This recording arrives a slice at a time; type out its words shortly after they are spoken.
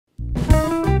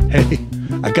Hey,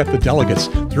 I've got the delegates.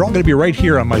 They're all going to be right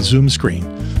here on my Zoom screen.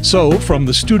 So from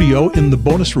the studio in the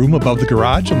bonus room above the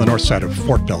garage on the north side of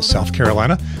Fort Bell, South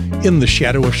Carolina, in the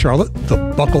shadow of Charlotte, the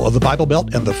buckle of the Bible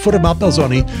Belt, and the foot of Mount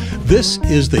Belzoni, this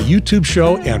is the YouTube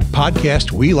show and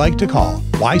podcast we like to call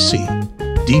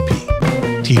YCDP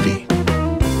TV.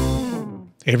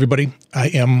 Hey, everybody. I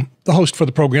am the host for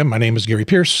the program. My name is Gary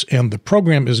Pierce, and the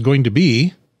program is going to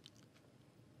be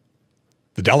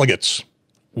the delegates.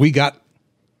 We got,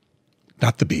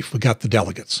 not the beef, we got the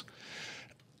delegates.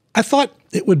 I thought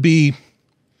it would be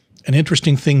an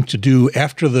interesting thing to do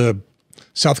after the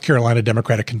South Carolina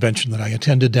Democratic Convention that I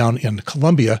attended down in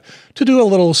Columbia to do a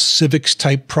little civics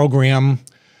type program,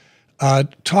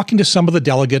 talking to some of the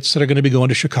delegates that are going to be going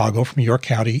to Chicago from York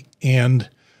County and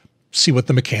see what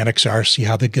the mechanics are, see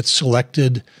how they get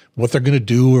selected, what they're going to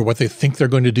do or what they think they're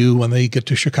going to do when they get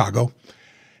to Chicago.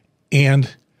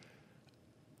 And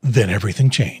then everything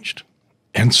changed.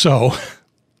 And so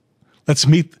let's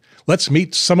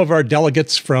meet some of our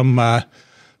delegates from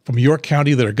York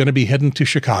County that are going to be heading to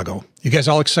Chicago. You guys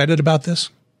all excited about this?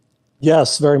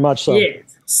 Yes, very much so. Yes,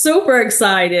 super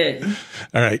excited.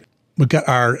 All right. We've got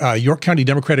our York County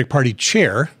Democratic Party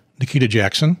Chair, Nikita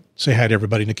Jackson. Say hi to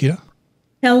everybody, Nikita.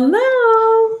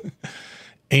 Hello.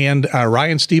 And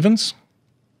Ryan Stevens.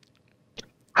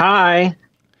 Hi.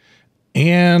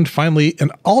 And finally,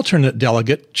 an alternate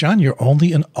delegate. John, you're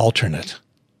only an alternate.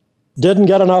 Didn't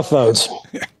get enough votes.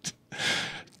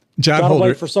 John Gotta Holder.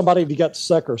 wait for somebody to get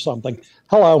sick or something.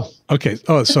 Hello. Okay.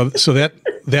 Oh, so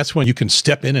that's when you can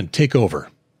step in and take over.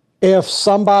 If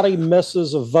somebody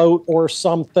misses a vote or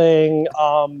something,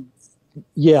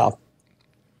 yeah.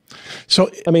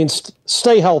 So I mean,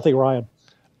 stay healthy, Ryan.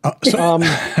 I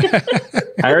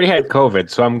already had COVID,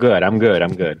 so I'm good.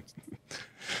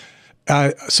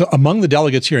 So among the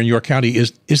delegates here in York County,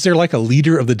 is there like a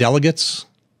leader of the delegates?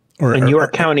 In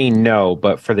York County, no,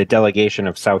 but for the delegation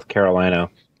of South Carolina,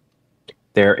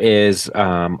 there is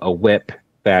a whip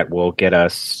that will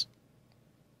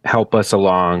help us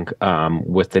along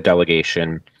with the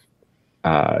delegation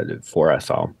for us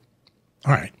all.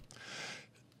 All right.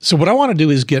 So what I want to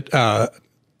do is get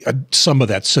some of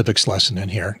that civics lesson in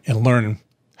here and learn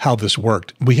how this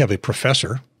worked. We have a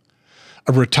professor,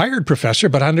 a retired professor,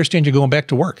 but I understand you're going back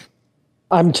to work.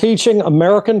 I'm teaching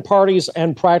American parties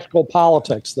and practical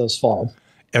politics this fall.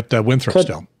 At Winthrop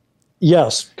still.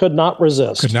 Yes, could not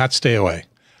resist. Could not stay away.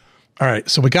 All right,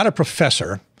 so we got a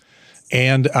professor,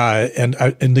 and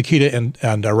Nikita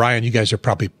and Ryan, you guys are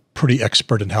probably pretty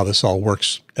expert in how this all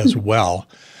works as well.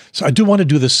 So I do want to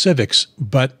do the civics,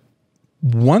 but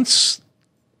once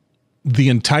the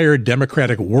entire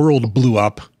Democratic world blew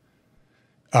up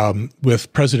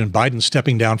with President Biden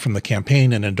stepping down from the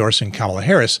campaign and endorsing Kamala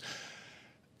Harris,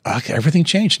 everything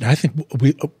changed. And I think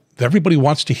everybody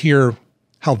wants to hear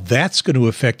how that's going to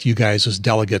affect you guys as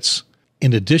delegates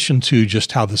in addition to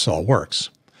just how this all works.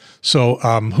 So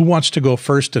who wants to go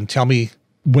first and tell me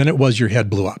when it was your head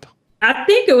blew up? I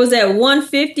think it was at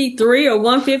 1:53 or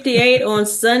 1:58 on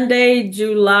Sunday,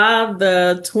 July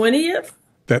the 20th.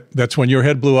 That's when your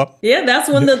head blew up? Yeah, that's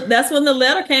when the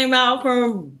letter came out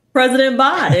from President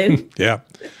Biden.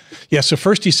 Yeah. So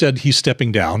first he said he's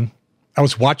stepping down. I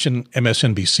was watching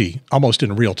MSNBC almost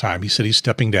in real time. He said he's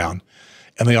stepping down,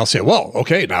 and they all say, "Well,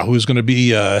 okay, now who's going to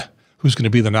be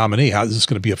the nominee? How is this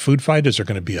going to be a food fight? Is there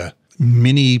going to be a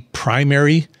mini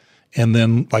primary?" And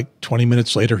then, like 20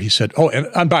 minutes later, he said, "Oh,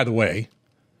 and by the way,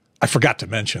 I forgot to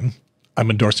mention I'm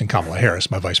endorsing Kamala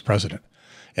Harris, my vice president."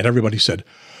 And everybody said,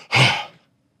 "Oh."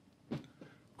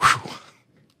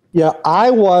 Yeah,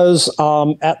 I was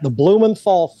at the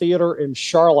Blumenthal Theater in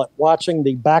Charlotte watching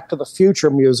the Back to the Future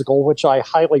musical, which I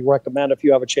highly recommend if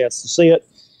you have a chance to see it.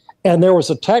 And there was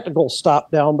a technical stop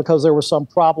down because there was some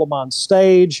problem on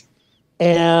stage.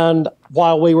 And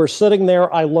while we were sitting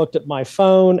there, I looked at my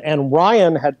phone, and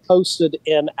Ryan had posted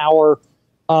in our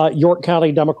York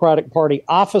County Democratic Party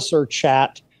officer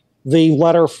chat the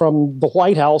letter from the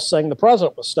White House saying the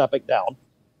president was stepping down.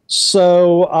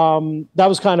 So that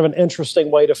was kind of an interesting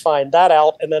way to find that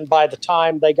out. And then by the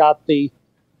time they got the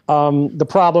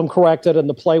problem corrected and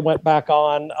the play went back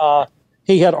on,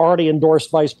 he had already endorsed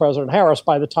Vice President Harris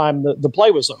by the time the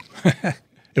play was over.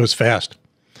 It was fast.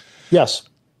 Yes.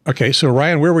 Okay. So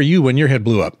Ryan, where were you when your head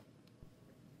blew up?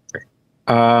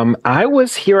 I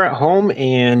was here at home,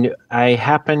 and I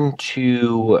happened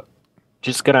to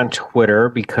just get on Twitter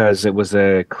because it was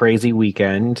a crazy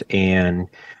weekend, and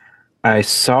I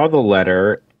saw the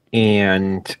letter,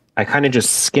 and I kind of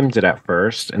just skimmed it at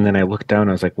first, and then I looked down and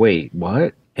I was like, wait,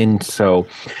 what? And so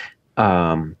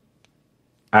I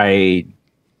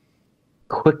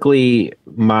quickly,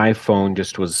 my phone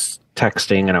just was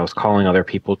texting and I was calling other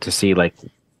people to see like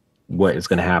what is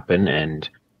going to happen. And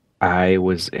I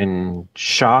was in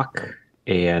shock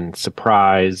and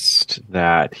surprised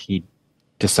that he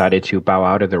decided to bow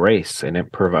out of the race, and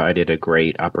it provided a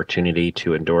great opportunity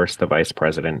to endorse the vice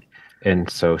president.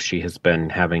 And so she has been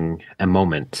having a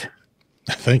moment.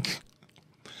 I think.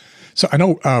 So I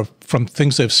know from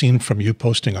things I've seen from you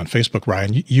posting on Facebook,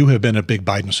 Ryan, you have been a big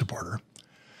Biden supporter.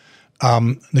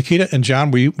 Nikita and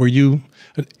John, were you?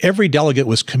 Every delegate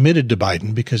was committed to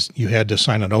Biden because you had to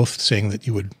sign an oath saying that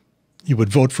you would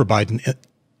vote for Biden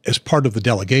as part of the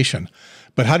delegation.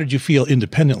 But how did you feel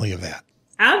independently of that?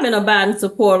 I've been a Biden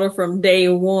supporter from day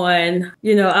one.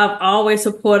 You know, I've always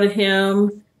supported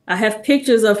him. I have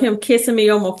pictures of him kissing me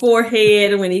on my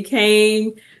forehead when he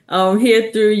came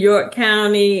here through York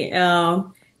County.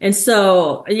 And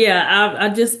so, yeah, I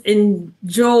just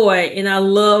enjoy and I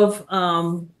love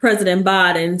President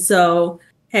Biden. So,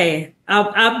 hey,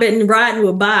 I've been riding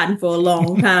with Biden for a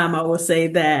long time, I will say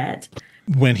that.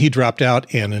 When he dropped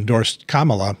out and endorsed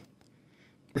Kamala,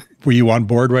 were you on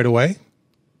board right away?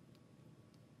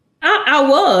 I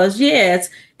was, yes.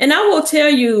 And I will tell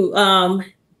you,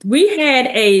 we had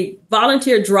a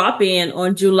volunteer drop-in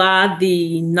on July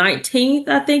the 19th,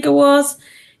 I think it was.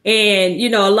 And, you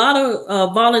know, a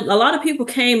lot of people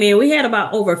came in. We had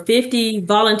about over 50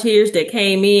 volunteers that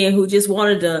came in who just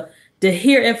wanted to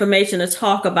hear information, to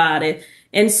talk about it.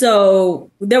 And so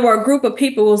there were a group of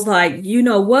people who was like, you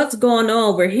know, what's going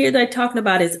on? We're here, they're talking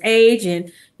about his age,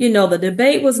 and, you know, the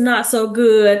debate was not so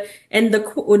good. And the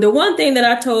one thing that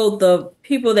I told the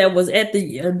people that was at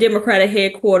the Democratic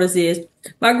headquarters is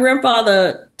my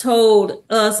grandfather told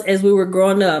us as we were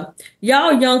growing up,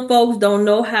 y'all young folks don't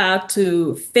know how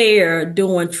to fare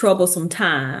during troublesome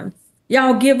times.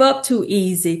 Y'all give up too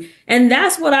easy. And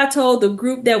that's what I told the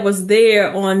group that was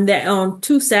there on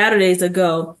 2 Saturdays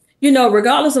ago. You know,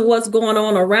 regardless of what's going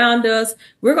on around us,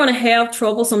 we're going to have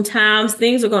trouble sometimes.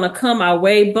 Things are going to come our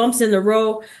way, bumps in the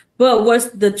road. But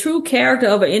what's the true character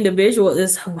of an individual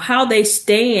is how they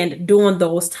stand during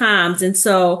those times. And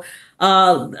so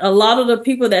a lot of the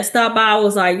people that stopped by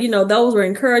was like, you know, those were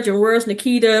encouraging words,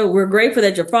 Nikita. We're grateful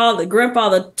that your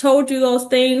grandfather told you those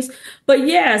things. But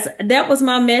yes, that was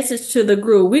my message to the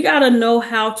group. We got to know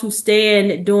how to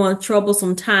stand during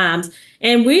troublesome times.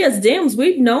 And we as Dems,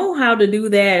 we've known how to do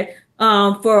that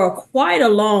for quite a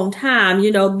long time.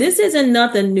 You know, this isn't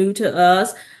nothing new to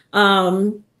us.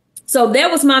 So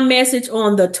that was my message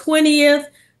on the 20th.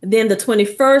 Then the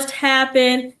 21st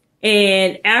happened.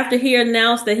 And after he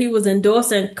announced that he was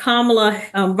endorsing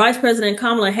Vice President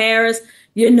Kamala Harris,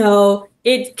 you know,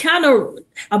 it kind of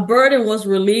a burden was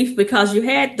relief because you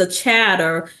had the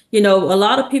chatter. You know, a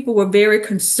lot of people were very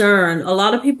concerned. A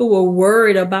lot of people were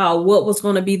worried about what was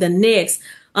going to be the next.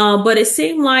 But it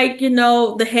seemed like, you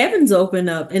know, the heavens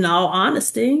opened up, in all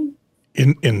honesty.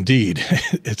 Indeed,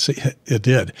 it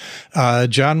did.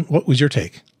 John, what was your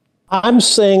take? I'm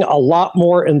seeing a lot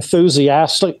more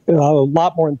enthusiasm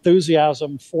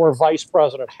for Vice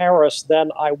President Harris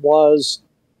than I was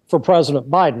for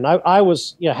President Biden. I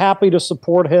was happy to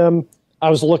support him. I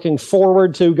was looking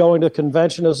forward to going to the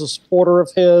convention as a supporter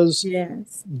of his.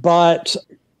 Yes. But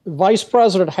Vice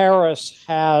President Harris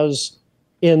has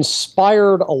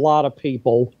inspired a lot of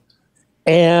people.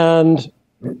 And,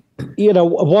 you know,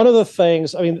 one of the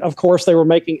things, I mean, of course, they were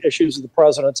making issues of the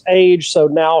president's age, so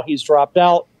now he's dropped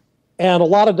out. And a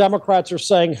lot of Democrats are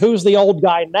saying, who's the old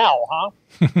guy now,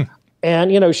 huh?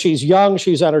 And, you know, she's young,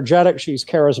 she's energetic, she's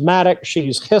charismatic,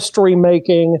 she's history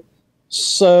making.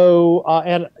 So,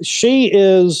 and she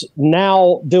is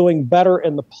now doing better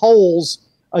in the polls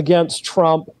against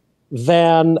Trump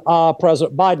than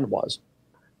President Biden was.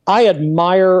 I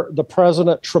admire the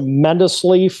president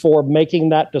tremendously for making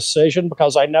that decision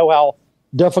because I know how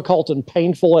difficult and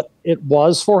painful it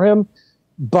was for him.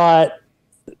 But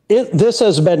this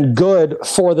has been good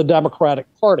for the Democratic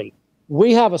Party.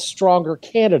 We have a stronger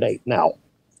candidate now.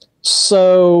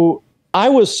 So I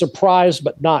was surprised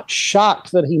but not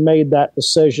shocked that he made that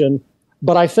decision.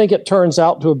 But I think it turns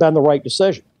out to have been the right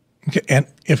decision. Okay, and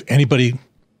if anybody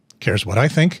cares what I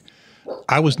think,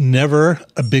 I was never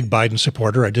a big Biden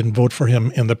supporter. I didn't vote for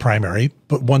him in the primary.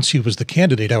 But once he was the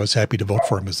candidate, I was happy to vote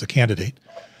for him as the candidate.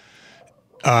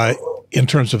 In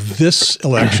terms of this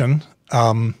election,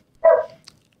 I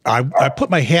put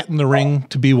my hat in the ring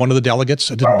to be one of the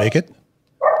delegates. I didn't make it.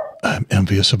 I'm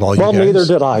envious of all you guys. Well, neither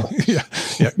did I. yeah.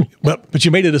 But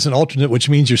you made it as an alternate, which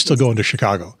means you're still going to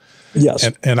Chicago.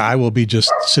 Yes. And I will be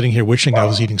just sitting here wishing I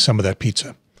was eating some of that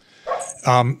pizza.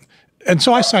 And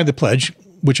so I signed the pledge,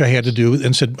 which I had to do,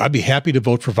 and said I'd be happy to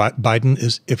vote for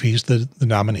Biden if he's the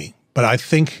nominee. But I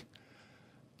think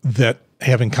that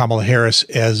having Kamala Harris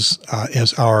as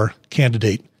our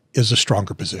candidate is a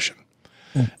stronger position.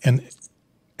 And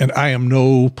I am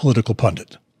no political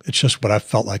pundit. It's just what I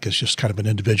felt like as just kind of an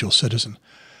individual citizen.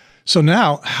 So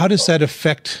now, how does that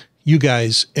affect you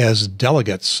guys as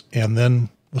delegates? And then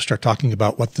we'll start talking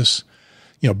about what this,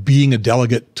 being a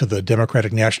delegate to the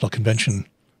Democratic National Convention,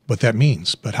 what that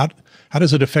means. But how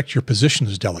does it affect your position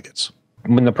as delegates?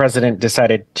 When the president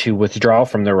decided to withdraw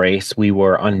from the race, we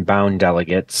were unbound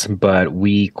delegates, but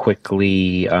we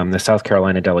quickly, the South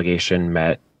Carolina delegation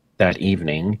met that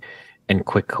evening and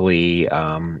quickly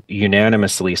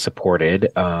unanimously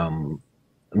supported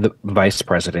the vice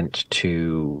president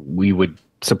we would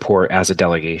support as a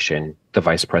delegation, the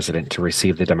vice president to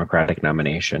receive the Democratic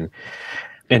nomination.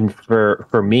 And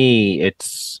for me,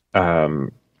 it's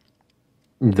the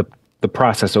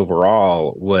process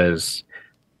overall was,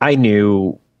 I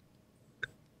knew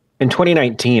in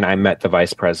 2019, I met the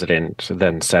vice president,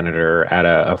 then senator, at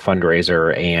a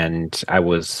fundraiser, and I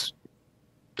was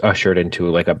ushered into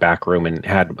like a back room and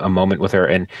had a moment with her.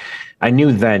 And I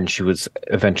knew then she was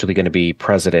eventually going to be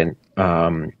president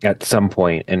at some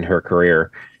point in her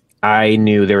career. I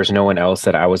knew there was no one else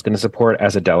that I was going to support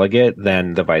as a delegate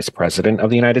than the vice president of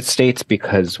the United States,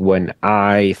 because when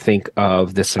I think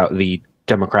of the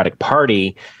Democratic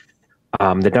Party,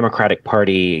 the Democratic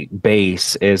Party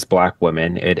base is Black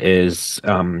women. It is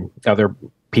other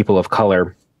people of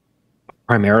color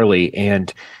primarily.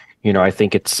 And, I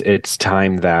think it's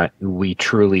time that we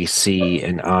truly see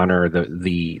and honor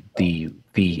the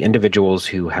individuals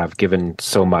who have given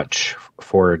so much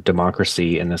for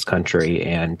democracy in this country,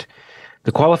 and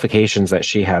the qualifications that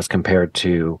she has compared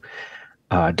to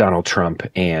Donald Trump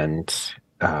and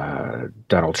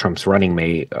Donald Trump's running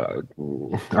mate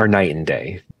are night and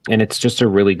day. And it's just a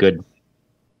really good,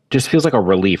 just feels like a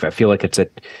relief. I feel like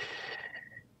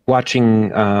watching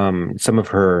some of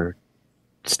her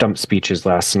stump speeches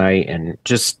last night, and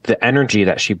just the energy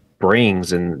that she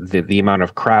brings, and the amount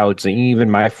of crowds, and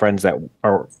even my friends that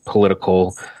are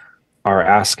political are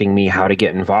asking me how to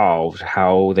get involved,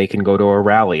 how they can go to a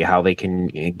rally, how they can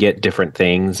get different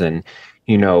things, and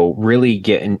really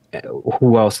get in,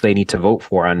 who else they need to vote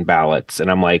for on ballots. And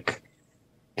I'm like,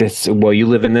 you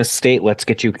live in this state, let's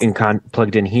get you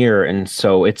plugged in here. And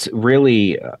so it's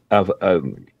really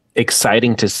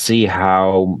exciting to see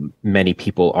how many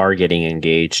people are getting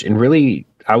engaged. And really,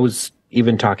 I was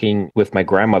even talking with my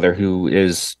grandmother, who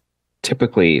is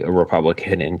typically a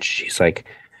Republican, and she's like,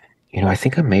 I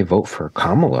think I may vote for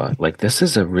Kamala. Like, this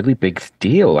is a really big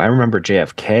deal. I remember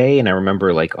JFK, and I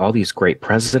remember like all these great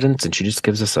presidents, and she just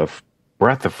gives us a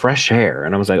breath of fresh air.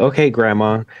 And I was like, okay,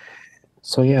 Grandma.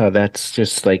 So yeah, that's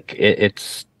just like,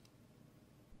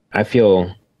 I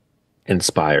feel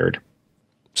inspired.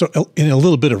 So in a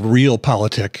little bit of real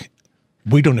politic,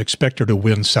 we don't expect her to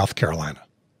win South Carolina.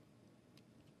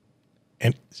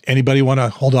 And anybody want to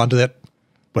hold on to that,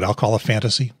 what I'll call a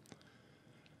fantasy?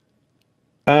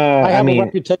 I have a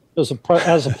reputation as a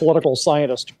political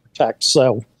scientist to protect,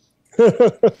 so.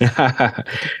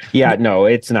 Yeah, no,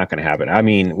 it's not going to happen. I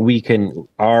mean,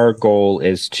 our goal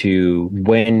is to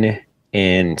win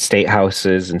in state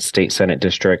houses and state Senate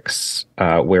districts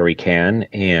where we can.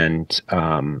 And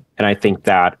I think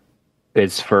that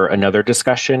is for another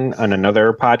discussion on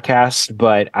another podcast.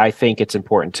 But I think it's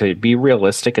important to be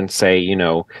realistic and say,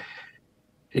 in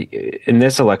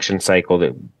this election cycle,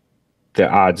 that the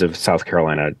odds of South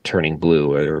Carolina turning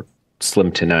blue are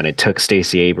slim to none. It took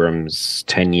Stacey Abrams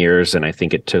 10 years, and I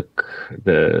think it took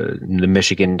the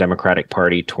Michigan Democratic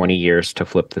Party 20 years to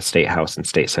flip the state house and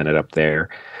state Senate up there.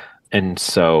 And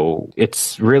so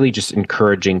it's really just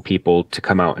encouraging people to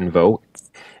come out and vote.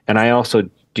 And I also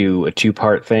do a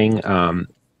two-part thing.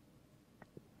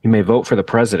 You may vote for the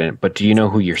president, but do you know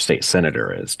who your state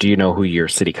senator is? Do you know who your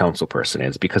city council person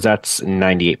is? Because that's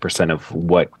 98% of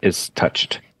what is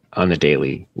touched on the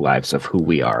daily lives of who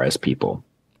we are as people.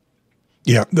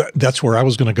 Yeah, that's where I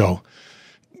was going to go.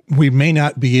 We may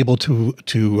not be able to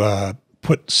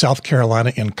put South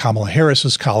Carolina in Kamala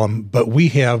Harris's column, but we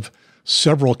have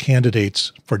several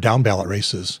candidates for down ballot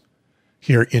races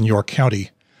here in York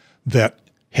County that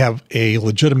have a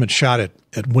legitimate shot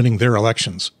at winning their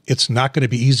elections. It's not going to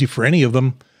be easy for any of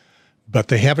them, but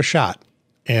they have a shot.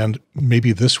 And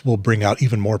maybe this will bring out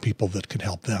even more people that can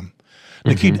help them. Mm-hmm.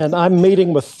 Nikita, and I'm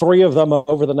meeting with 3 of them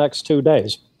over the next 2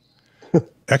 days.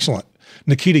 Excellent.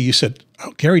 Nikita, you said,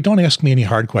 Gary, don't ask me any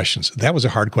hard questions. That was a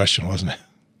hard question, wasn't it?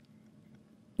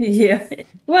 Yeah.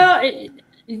 Well,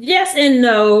 yes and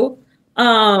no.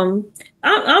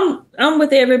 I'm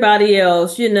with everybody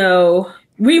else.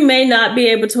 we may not be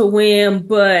able to win,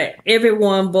 but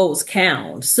everyone votes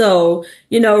count. So,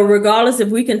 regardless if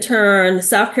we can turn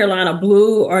South Carolina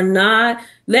blue or not,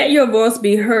 let your voice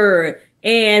be heard.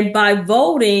 And by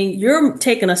voting, you're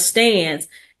taking a stance.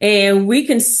 And we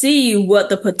can see what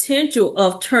the potential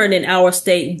of turning our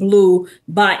state blue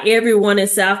by everyone in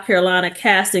South Carolina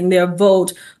casting their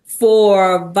vote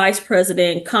for Vice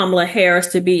President Kamala Harris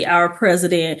to be our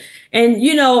president. And,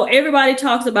 everybody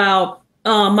talks about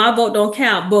my vote don't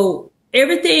count, but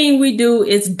everything we do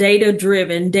is data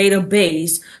driven, data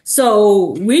based.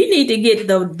 So we need to get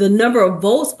the number of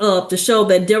votes up to show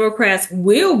that Democrats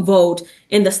will vote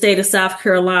in the state of South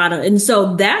Carolina. And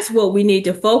so that's what we need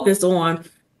to focus on.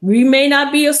 We may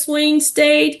not be a swing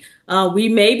state. We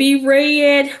may be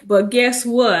red, but guess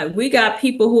what? We got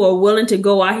people who are willing to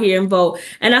go out here and vote.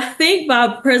 And I think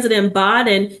by President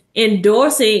Biden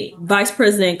endorsing Vice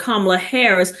President Kamala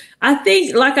Harris, I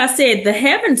think, like I said, the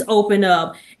heavens open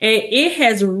up and it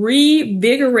has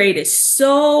revigorated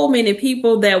so many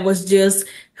people that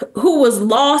who was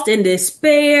lost in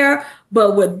despair.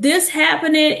 But with this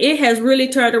happening, it has really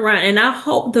turned around. And I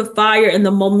hope the fire and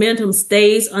the momentum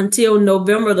stays until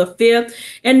November the 5th,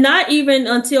 and not even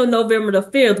until November the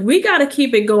 5th. We got to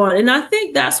keep it going. And I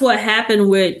think that's what happened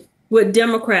with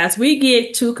Democrats. We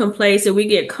get too complacent, we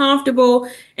get comfortable,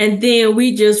 and then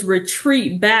we just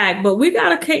retreat back. But we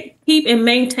got to keep and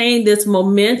maintain this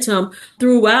momentum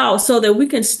throughout so that we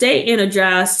can stay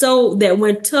energized, so that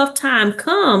when tough time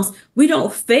comes, we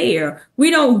don't fare, we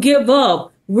don't give up.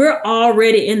 We're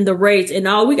already in the race, and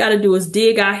all we got to do is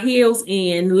dig our heels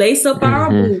in, lace up our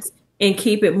boots, and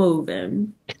keep it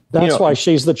moving. That's why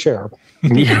she's the chair.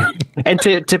 Yeah. And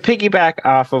to piggyback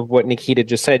off of what Nikita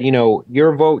just said,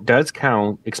 your vote does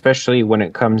count, especially when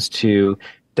it comes to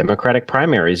Democratic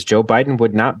primaries. Joe Biden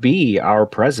would not be our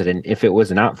president if it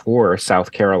was not for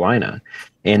South Carolina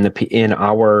and in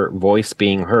our voice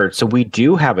being heard. So we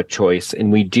do have a choice, and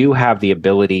we do have the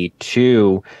ability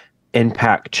to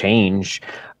impact change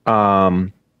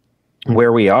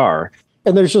where we are.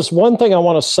 And there's just one thing I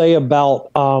want to say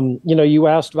about, you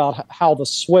asked about how the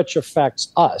switch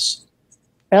affects us.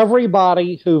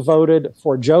 Everybody who voted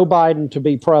for Joe Biden to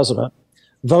be president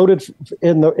voted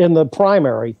in the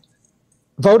primary,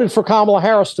 voted for Kamala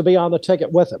Harris to be on the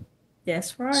ticket with him.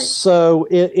 That's right. So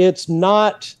it's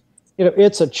not,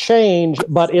 it's a change,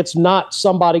 but it's not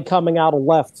somebody coming out of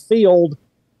left field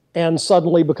and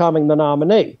suddenly becoming the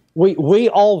nominee. We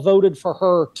all voted for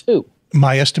her too.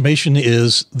 My estimation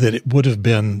is that it would have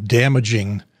been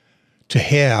damaging to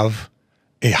have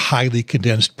a highly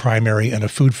condensed primary and a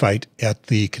food fight at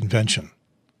the convention.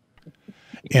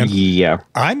 And yeah,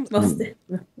 I'll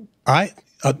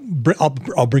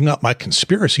bring up my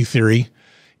conspiracy theory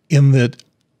in that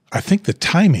I think the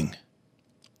timing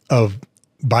of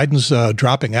Biden's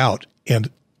dropping out and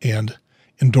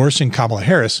endorsing Kamala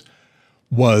Harris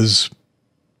was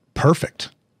perfect.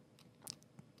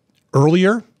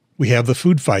 Earlier, we have the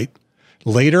food fight.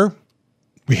 Later,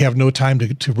 we have no time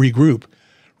to regroup.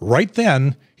 Right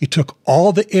then, he took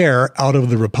all the air out of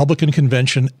the Republican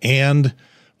convention and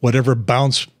whatever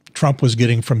bounce Trump was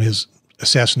getting from his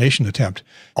assassination attempt.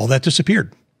 All that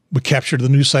disappeared. We captured the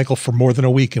news cycle for more than a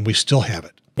week, and we still have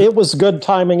it. It was good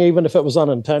timing, even if it was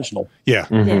unintentional. Yeah.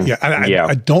 Mm-hmm. Yeah.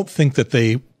 I don't think that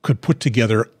they could put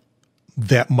together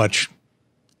that much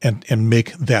and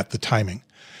make that the timing.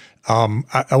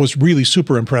 I was really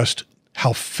super impressed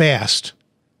how fast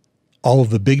all of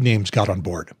the big names got on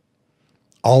board.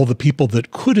 All the people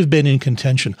that could have been in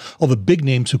contention, all the big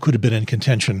names who could have been in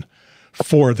contention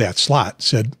for that slot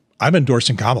said, I'm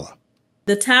endorsing Kamala.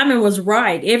 The timing was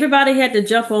right. Everybody had to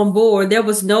jump on board. There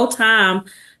was no time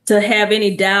to have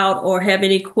any doubt or have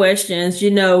any questions.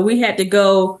 We had to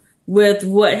go with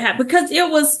what happened because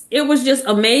it was just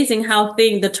amazing how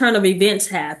the turn of events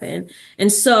happened.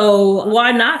 And so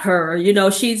why not her?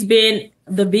 She's been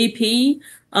the VP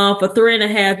for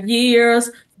 3.5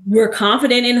 years. We're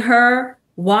confident in her.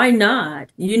 Why not?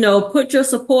 Put your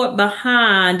support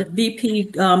behind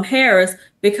VP Harris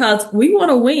because we want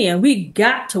to win. We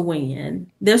got to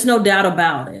win. There's no doubt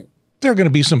about it. There are going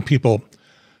to be some people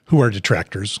who are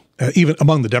detractors, even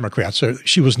among the Democrats.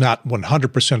 She was not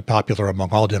 100% popular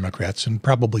among all Democrats and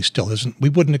probably still isn't. We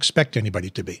wouldn't expect anybody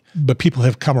to be. But people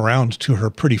have come around to her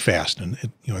pretty fast, and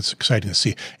it's exciting to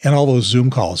see. And all those Zoom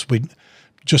calls. We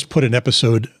just put an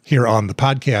episode here on the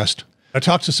podcast. I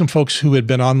talked to some folks who had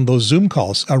been on those Zoom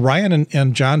calls. Ryan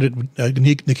and John,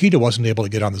 Nikita wasn't able to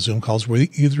get on the Zoom calls. Were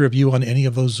either of you on any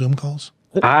of those Zoom calls?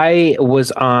 I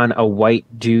was on a White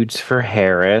Dudes for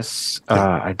Harris.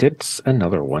 I did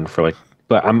another one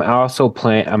but I'm also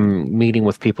I'm meeting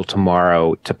with people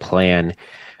tomorrow to plan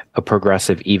a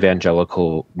progressive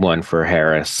evangelical one for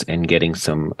Harris and getting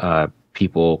some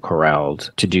people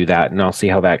corralled to do that. And I'll see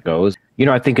how that goes.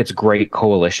 I think it's great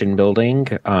coalition building.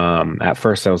 At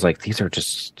first, I was like, these are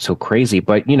just so crazy.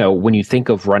 But, when you think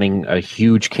of running a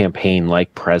huge campaign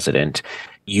like president,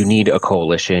 you need a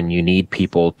coalition. You need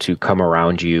people to come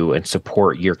around you and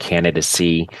support your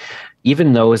candidacy.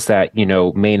 Even those that,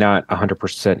 may not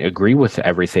 100% agree with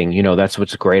everything, that's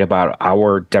what's great about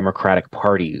our Democratic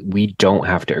Party. We don't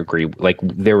have to agree. Like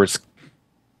there was,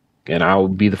 and I'll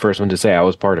be the first one to say I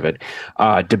was part of it,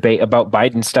 debate about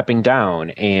Biden stepping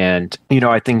down. And,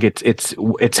 I think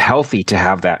it's healthy to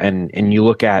have that. And you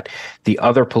look at the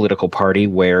other political party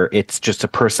where it's just a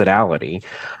personality.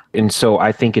 And so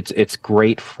I think it's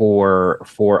great for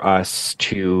us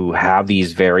to have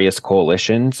these various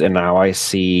coalitions. And now I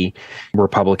see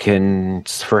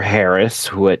Republicans for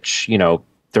Harris, which,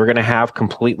 they're going to have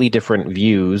completely different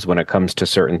views when it comes to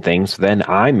certain things than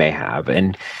I may have.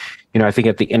 And, I think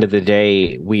at the end of the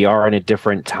day, we are in a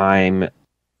different time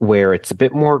where it's a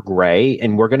bit more gray,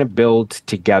 and we're going to build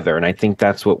together. And I think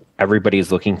that's what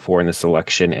everybody's looking for in this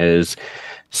election is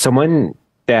someone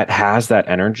that has that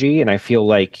energy. And I feel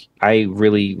like I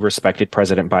really respected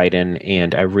President Biden,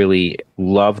 and I really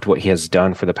loved what he has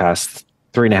done for the past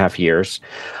 3.5 years.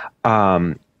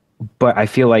 But I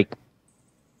feel like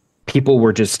people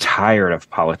were just tired of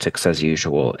politics as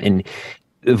usual. And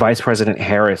Vice President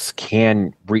Harris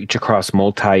can reach across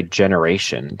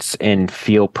multi-generations and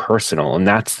feel personal. And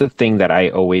that's the thing that I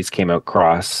always came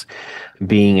across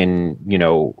being in,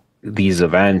 these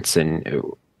events. And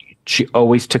she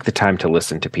always took the time to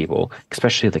listen to people,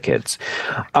 especially the kids.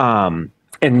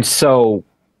 And so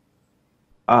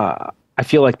I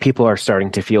feel like people are starting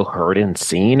to feel heard and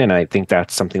seen. And I think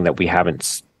that's something that we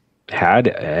haven't had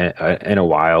in a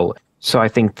while. So I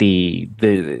think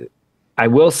I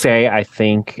will say, I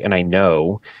think, and I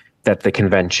know that the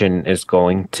convention is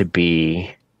going to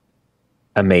be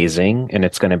amazing, and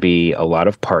it's going to be a lot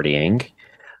of partying,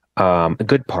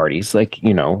 good parties, like,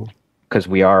 because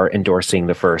we are endorsing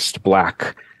the first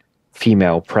Black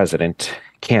female president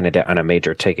candidate on a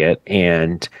major ticket.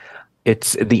 And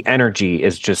the energy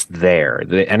is just there.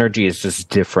 The energy is just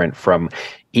different from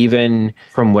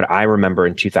what I remember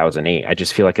in 2008. I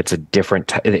just feel like it's a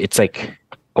different, it's like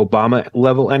Obama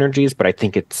level energies, but I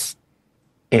think it's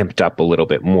amped up a little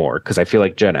bit more because I feel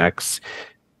like Gen X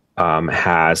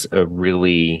has a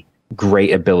really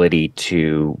great ability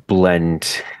to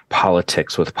blend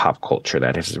politics with pop culture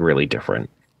that is really different.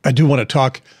 I do want to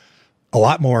talk a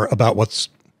lot more about what's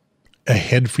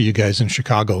ahead for you guys in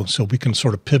Chicago, so we can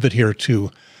sort of pivot here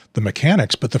to the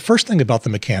mechanics. But the first thing about the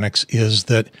mechanics is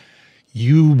that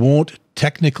you won't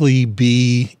technically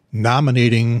be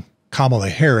nominating Kamala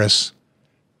Harris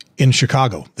in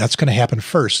Chicago. That's going to happen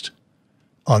first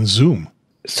on Zoom.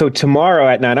 So tomorrow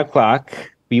at 9:00,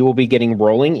 we will be getting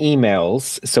rolling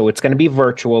emails. So it's going to be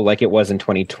virtual like it was in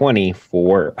 2020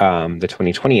 for the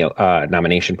 2020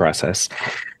 nomination process.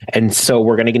 And so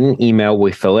we're going to get an email.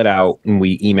 We fill it out and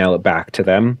we email it back to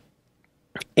them.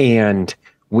 And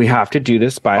we have to do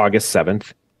this by August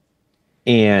 7th.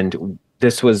 And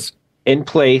this was in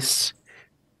place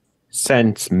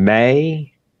since May.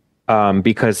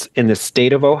 Because in the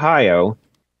state of Ohio,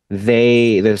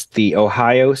 the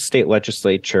Ohio state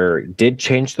legislature did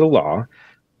change the law,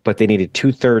 but they needed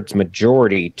 2/3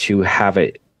 majority to have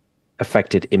it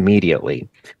affected immediately.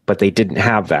 But they didn't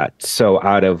have that. So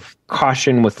out of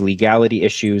caution with legality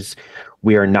issues,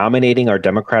 we are nominating our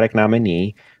Democratic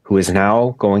nominee, who is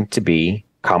now going to be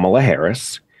Kamala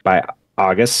Harris, by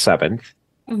August 7th.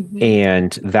 Mm-hmm.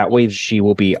 And that way she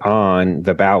will be on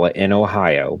the ballot in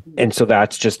Ohio. And so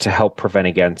that's just to help prevent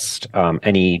against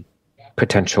any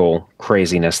potential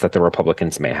craziness that the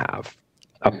Republicans may have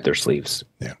up their sleeves.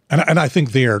 Yeah. And I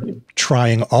think they are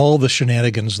trying all the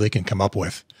shenanigans they can come up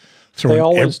with. They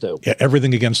always do. Yeah,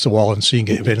 everything against the wall and seeing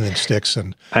if anything sticks.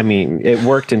 And I mean, it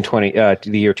worked in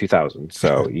the year 2000.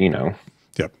 So, Yep.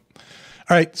 All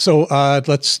right. So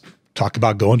let's talk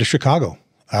about going to Chicago.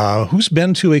 Who's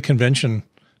been to a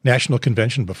national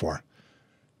convention before?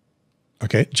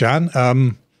 Okay,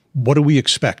 John, what do we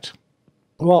expect?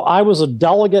 Well, I was a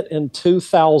delegate in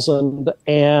 2000,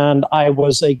 and I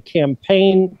was a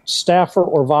campaign staffer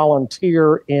or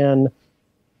volunteer in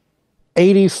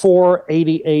 84,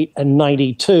 88, and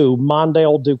 92,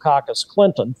 Mondale, Dukakis,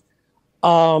 Clinton.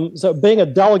 So being a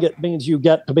delegate means you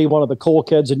get to be one of the cool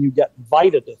kids and you get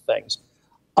invited to things.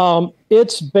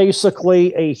 It's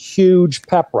basically a huge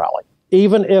pep rally.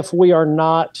 Even if we are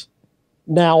not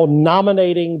now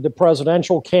nominating the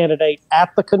presidential candidate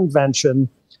at the convention,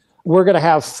 We're going to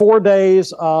have 4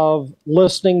 days of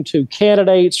listening to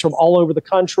candidates from all over the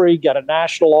country, get a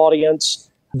national audience.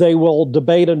 They will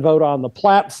debate and vote on the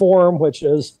platform, which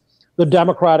is the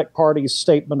Democratic Party's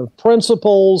statement of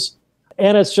principles.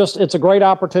 And it's a great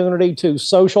opportunity to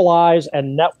socialize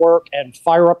and network and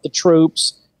fire up the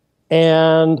troops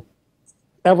and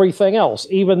everything else,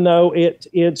 even though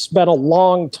it's been a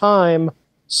long time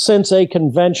since a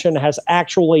convention has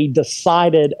actually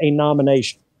decided a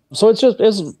nomination. So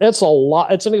it's a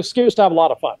lot. It's an excuse to have a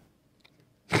lot of fun.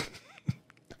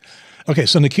 Okay,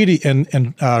 so Nikita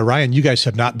and Ryan, you guys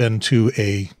have not been to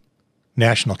a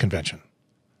national convention.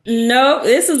 No,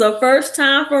 this is the first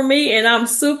time for me, and I'm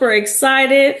super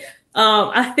excited.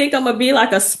 I think I'm gonna be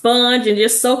like a sponge and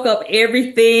just soak up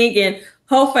everything, and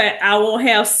hopefully I won't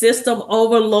have system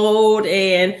overload,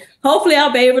 and hopefully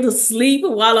I'll be able to sleep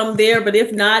while I'm there. But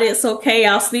if not, it's okay.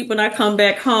 I'll sleep when I come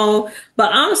back home.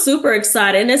 But I'm super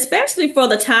excited, and especially for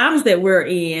the times that we're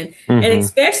in, and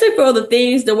especially for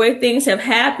the way things have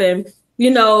happened.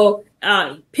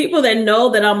 People that know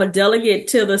that I'm a delegate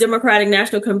to the Democratic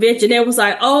National Convention, it was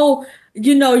like, oh,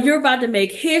 you're about to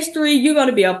make history. You're going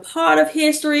to be a part of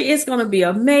history. It's going to be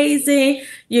amazing.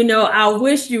 I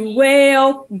wish you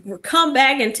well. Come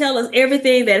back and tell us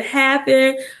everything that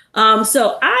happened.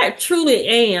 So I truly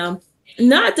am.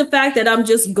 Not the fact that I'm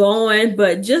just going,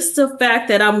 but just the fact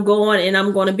that I'm going and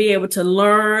I'm going to be able to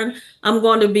learn. I'm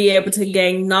going to be able to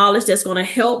gain knowledge that's going to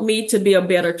help me to be a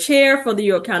better chair for the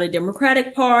York County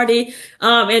Democratic Party.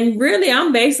 And really,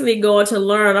 I'm basically going to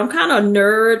learn. I'm kind of a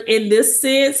nerd in this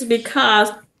sense because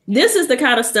this is the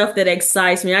kind of stuff that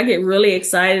excites me. I get really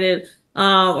excited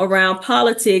around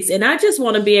politics, and I just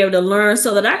want to be able to learn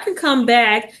so that I can come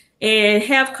back and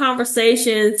have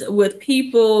conversations with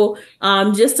people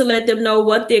just to let them know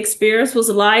what the experience was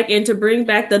like and to bring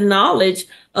back the knowledge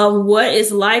of what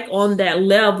it's like on that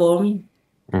level.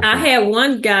 I had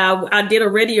one guy, I did a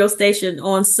radio station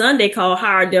on Sunday called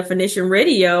Higher Definition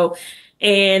Radio,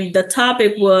 and the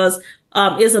topic was,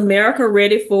 is America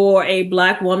ready for a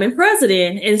Black woman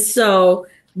president? And so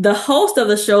the host of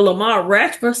the show, Lamar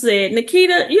Ratchford, said,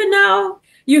 Nikita,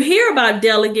 you hear about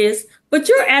delegates, but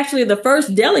you're actually the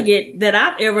first delegate that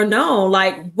I've ever known.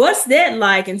 Like, what's that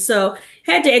like? And so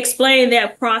had to explain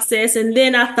that process. And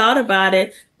then I thought about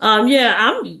it. I'm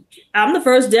the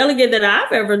first delegate that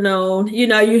I've ever known.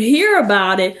 You hear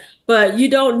about it, but you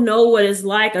don't know what it's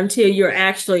like until you're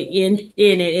actually in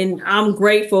it. And I'm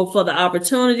grateful for the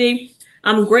opportunity.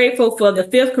 I'm grateful for the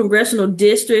 5th Congressional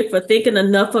District for thinking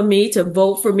enough of me to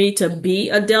vote for me to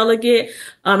be a delegate.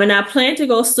 And I plan to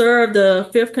go serve the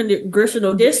 5th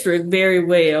Congressional District very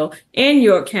well in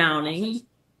York County.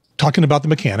 Talking about the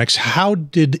mechanics, how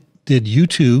did you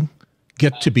two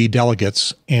get to be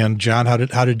delegates? And John,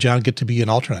 how did John get to be an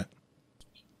alternate?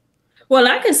 Well,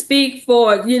 I can speak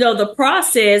for, the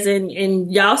process,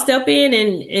 and y'all step in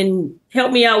and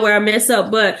help me out where I mess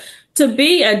up. But to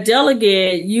be a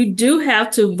delegate, you do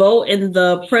have to vote in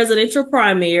the presidential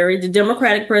primary, the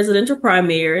Democratic presidential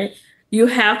primary. You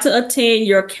have to attend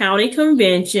your county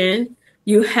convention.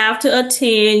 You have to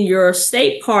attend your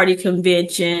state party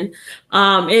convention.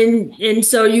 And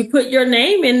so you put your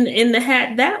name in the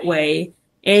hat that way.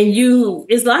 And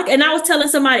I was telling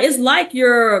somebody, it's like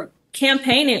you're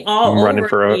campaigning running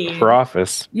for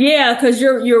office. Yeah, because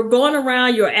you're going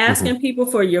around, you're asking people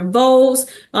for your votes.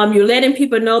 You're letting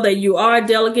people know that you are a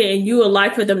delegate and you would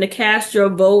like for them to cast your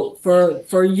vote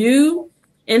for you.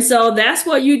 And so that's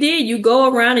what you did. You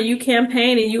go around and you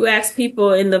campaign and you ask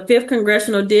people in the 5th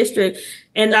Congressional District.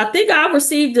 And I think I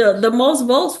received the most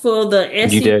votes for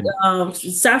the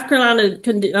South Carolina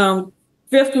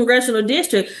 5th Congressional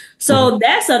District. So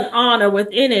that's an honor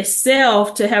within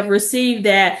itself to have received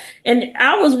that. And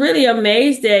I was really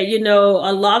amazed that,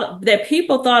 that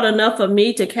people thought enough of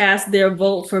me to cast their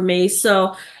vote for me.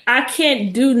 So I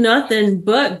can't do nothing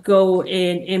but go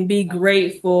and be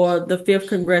great for the 5th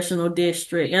Congressional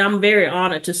District. And I'm very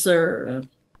honored to serve.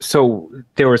 So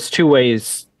there was 2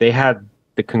 ways. They had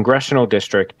the Congressional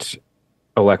District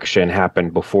election happen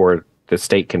before the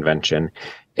state convention.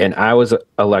 And I was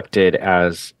elected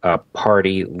as a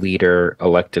party leader,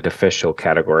 elected official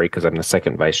category because I'm the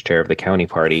 2nd vice chair of the county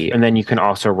party. And then you can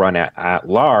also run at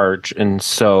large. And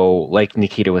so, like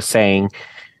Nikita was saying,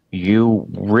 you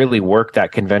really worked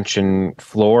that convention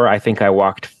floor. I think I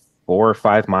walked 4 or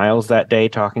 5 miles that day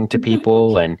talking to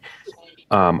people. And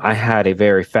I had a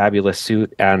very fabulous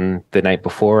suit on the night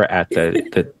before at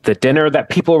the dinner that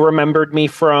people remembered me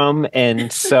from.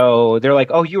 And so they're like,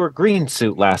 oh, you were green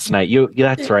suit last night.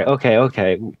 That's right.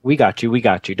 Okay. We got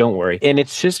you. Don't worry. And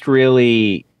it's just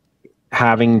really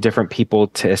having different people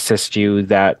to assist you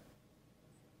that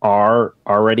are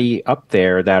already up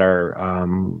there that are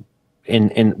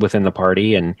in within the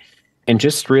party, and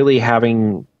just really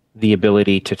having the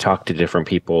ability to talk to different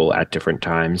people at different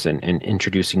times and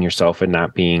introducing yourself and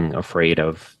not being afraid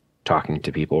of talking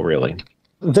to people, really.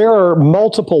 There are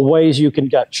multiple ways you can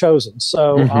get chosen.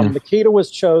 So Nikita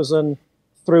was chosen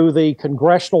through the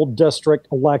Congressional District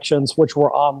elections, which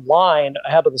were online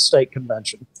ahead of the state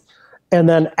convention. And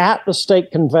then at the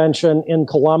state convention in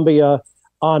Columbia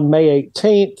on May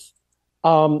 18th,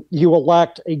 you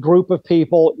elect a group of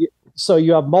people. So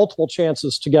you have multiple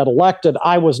chances to get elected.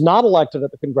 I was not elected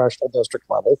at the Congressional District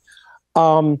level.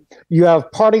 You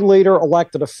have party leader,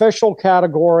 elected official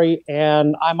category,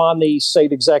 and I'm on the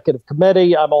state executive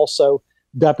committee. I'm also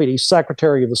deputy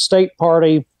secretary of the state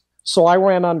party. So I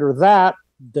ran under that,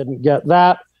 didn't get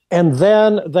that. And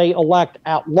then they elect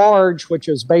at large, which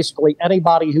is basically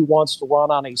anybody who wants to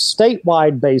run on a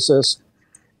statewide basis.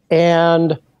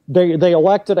 And they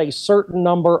elected a certain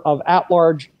number of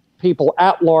at-large people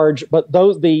at large, but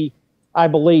I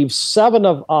believe 7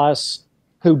 of us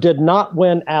who did not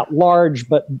win at large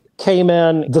but came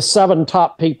in, the 7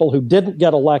 top people who didn't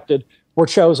get elected were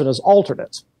chosen as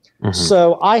alternates.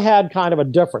 So I had kind of a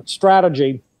different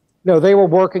strategy. They were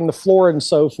working the floor and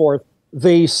so forth.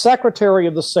 The secretary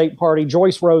of the state party,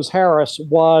 Joyce Rose Harris,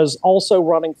 was also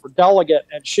running for delegate,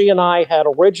 and she and I had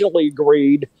originally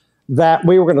agreed that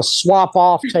we were going to swap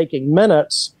off taking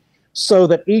minutes so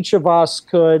that each of us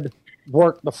could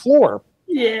work the floor.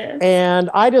 Yeah. And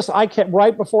I kept,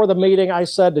 right before the meeting, I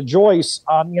said to Joyce,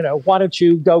 why don't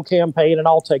you go campaign and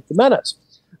I'll take the minutes.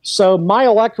 So my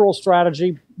electoral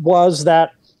strategy was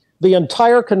that the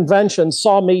entire convention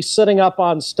saw me sitting up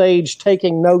on stage,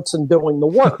 taking notes and doing the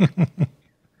work.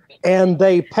 And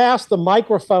they passed the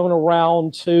microphone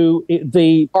around to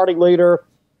the party leader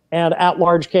and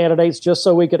at-large candidates just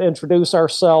so we could introduce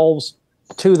ourselves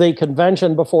to the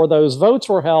convention before those votes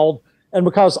were held. And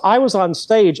because I was on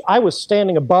stage, I was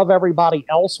standing above everybody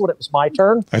else when it was my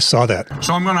turn. I saw that.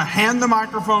 So I'm going to hand the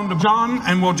microphone to John,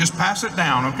 and we'll just pass it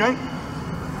down, okay?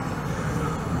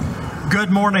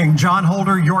 Good morning, John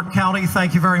Holder, York County.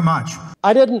 Thank you very much.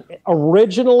 I didn't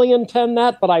originally intend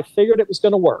that, but I figured it was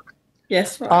going to work.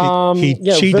 Yes, right. He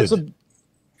cheated.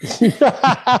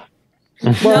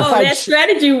 That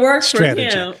strategy worked for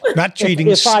him. Not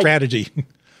cheating, strategy.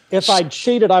 If I'd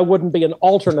cheated, I wouldn't be an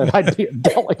alternate. I'd be a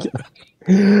delegate.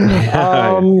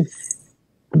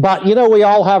 But, we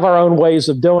all have our own ways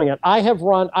of doing it. I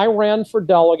ran for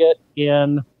delegate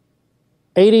in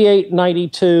 88,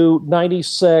 92,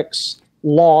 96,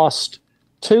 lost,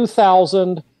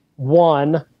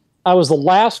 2001. I was the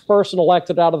last person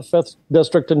elected out of the 5th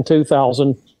District in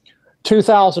 2000.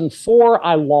 2004,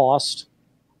 I lost.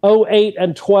 08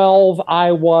 and 12,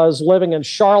 I was living in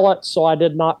Charlotte, so I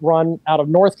did not run out of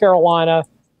North Carolina.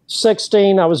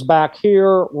 16, I was back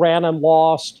here, ran and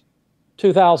lost.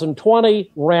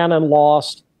 2020, ran and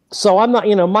lost. So I'm not,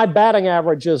 my batting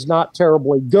average is not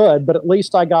terribly good, but at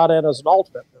least I got in as an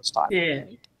alternate this time. Yeah.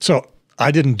 So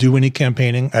I didn't do any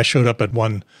campaigning. I showed up at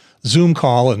one Zoom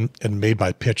call and made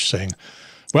my pitch saying,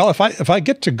 well, if I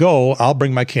get to go, I'll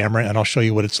bring my camera and I'll show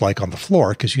you what it's like on the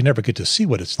floor, because you never get to see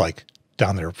what it's like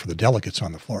down there for the delegates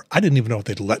on the floor. I didn't even know if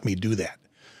they'd let me do that.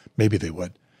 Maybe they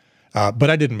would.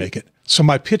 But I didn't make it. So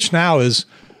my pitch now is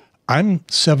I'm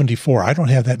 74. I don't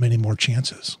have that many more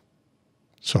chances.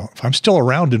 So if I'm still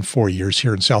around in 4 years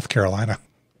here in South Carolina,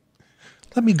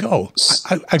 let me go.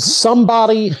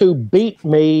 Somebody who beat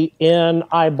me in,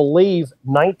 I believe,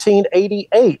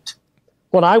 1988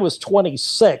 when I was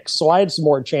 26, so I had some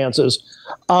more chances.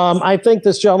 I think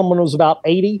this gentleman was about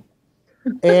 80.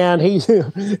 And he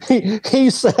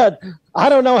said, I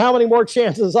don't know how many more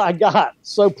chances I got,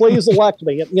 so please elect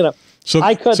me. So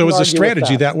I couldn't. So it was a argue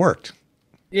strategy with that worked.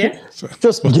 Yeah. So,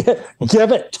 Just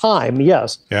give it time.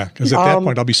 Yes. Yeah. Because at that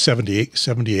point I'll be 78.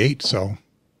 So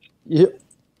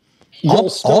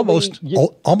almost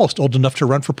old enough to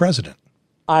run for president.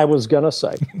 I was going to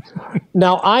say.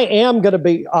 Now I am going to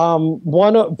be,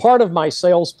 part of my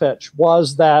sales pitch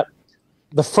was that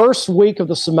the first week of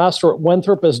the semester at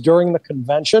Winthrop is during the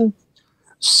convention.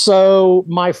 So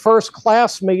my first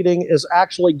class meeting is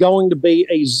actually going to be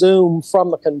a Zoom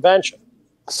from the convention.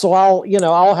 So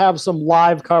I'll have some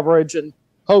live coverage and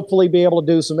hopefully be able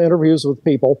to do some interviews with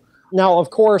people. Now, of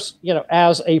course,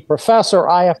 as a professor,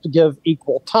 I have to give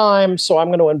equal time. So I'm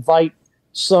going to invite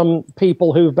some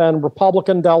people who've been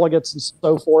Republican delegates and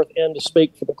so forth in to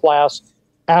speak for the class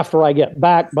after I get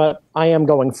back, but I am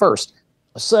going first.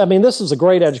 So, this is a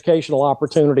great educational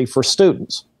opportunity for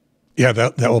students. Yeah,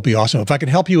 that will be awesome. If I can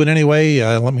help you in any way,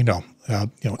 let me know. I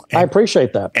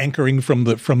appreciate that. Anchoring from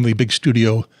the big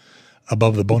studio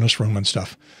above the bonus room and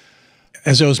stuff.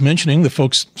 As I was mentioning, the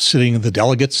folks sitting, the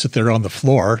delegates sit there on the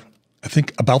floor. I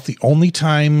think about the only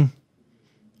time,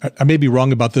 I may be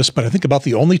wrong about this, but I think about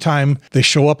the only time they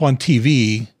show up on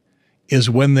TV is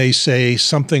when they say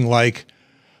something like,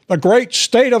 the great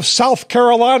state of South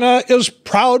Carolina is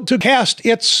proud to cast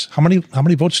its, how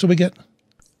many votes do we get?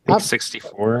 I think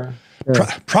 64.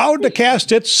 Proud to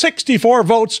cast its 64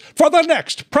 votes for the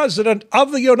next president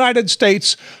of the United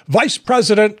States, Vice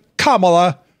President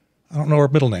Kamala, I don't know her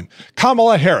middle name,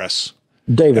 Kamala Harris.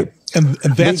 David. And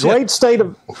that's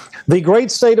the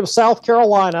great state of South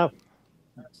Carolina,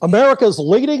 America's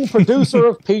leading producer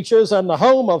of peaches and the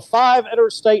home of 5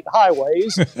 interstate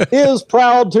highways, is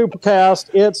proud to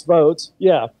cast its votes.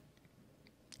 Yeah.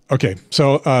 Okay.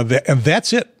 So, and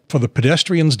that's it for the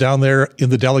pedestrians down there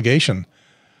in the delegation.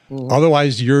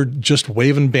 Otherwise, you're just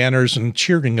waving banners and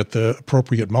cheering at the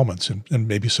appropriate moments and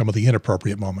maybe some of the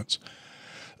inappropriate moments.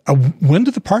 When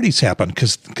do the parties happen?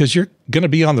 Because you're going to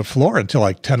be on the floor until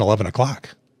like 10, 11 o'clock.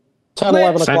 10,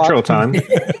 11 o'clock. Central time.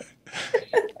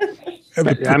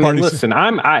 I mean, listen,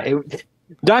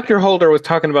 Dr. Holder was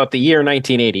talking about the year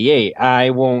 1988. I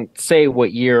won't say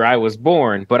what year I was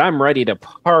born, but I'm ready to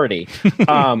party.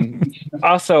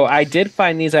 Also, I did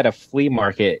find these at a flea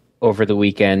market over the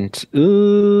weekend.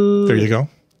 Ooh. There you go.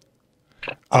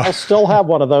 I'll still have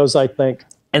one of those, I think.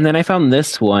 And then I found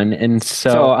this one. And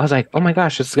so I was like, oh my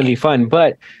gosh, this is going to be fun.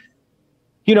 But,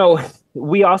 you know,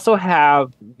 we also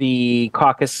have the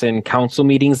caucus and council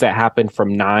meetings that happen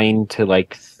from 9 to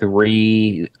like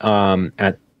 3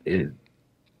 at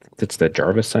it's the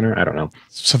Jarvis Center. I don't know.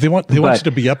 So they want you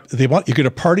to be up. They want you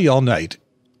to party all night,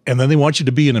 and then they want you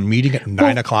to be in a meeting at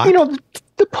 9 o'clock. You know,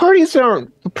 the parties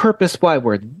aren't the purpose why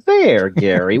we're there,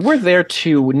 Gary. We're there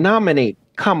to nominate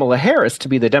Kamala Harris to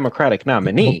be the Democratic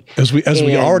nominee. As we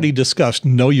already discussed,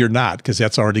 no, you're not, because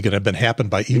that's already going to happen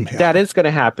by email. That is going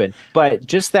to happen. But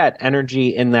just that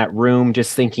energy in that room,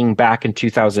 just thinking back in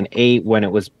 2008 when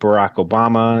it was Barack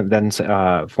Obama, then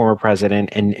former president,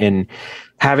 and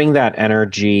having that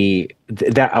energy,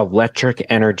 that electric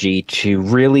energy to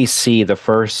really see the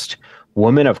first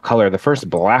woman of color, the first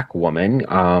black woman,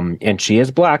 and she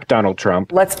is black, Donald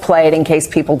Trump. Let's play it in case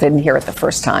people didn't hear it the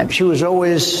first time. She was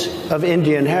always of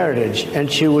Indian heritage,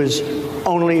 and she was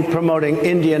only promoting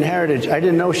Indian heritage. I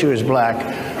didn't know she was black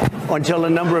until a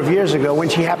number of years ago when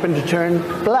she happened to turn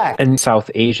black. And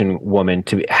South Asian woman,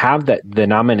 to have the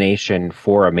nomination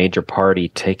for a major party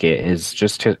ticket is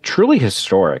just truly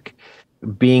historic.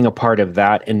 Being a part of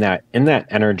that in that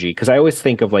energy, because I always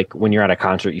think of like when you're at a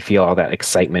concert, you feel all that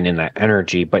excitement in that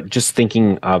energy, but just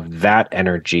thinking of that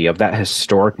energy, of that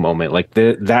historic moment, like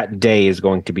that day is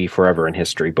going to be forever in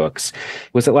history books.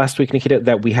 Was it last week, Nikita,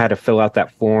 that we had to fill out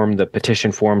that form, the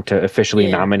petition form to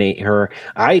officially nominate her?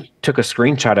 I took a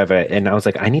screenshot of it and I was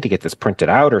like, I need to get this printed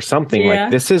out or something. Like,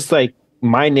 this is like,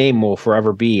 my name will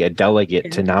forever be a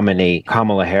delegate to nominate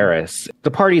Kamala Harris. The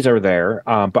parties are there,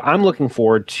 but I'm looking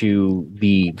forward to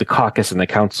the caucus and the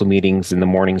council meetings in the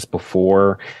mornings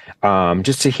before,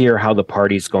 just to hear how the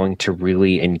party's going to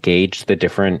really engage the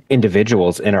different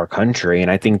individuals in our country. And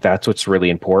I think that's what's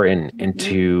really important. And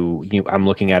I'm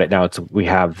looking at it now. We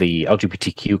have the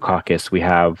LGBTQ caucus, we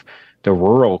have the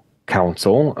rural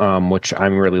council, which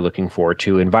I'm really looking forward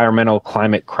to. Environmental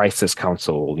Climate Crisis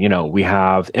Council. You know, we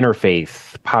have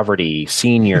interfaith, poverty,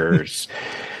 seniors,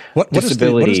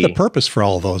 disability. What is the purpose for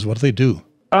all of those? What do they do?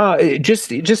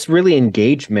 Just really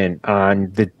engagement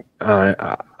on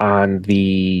how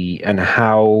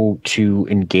to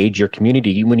engage your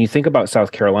community. When you think about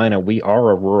South Carolina, we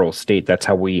are a rural state. That's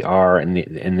how we are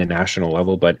in the national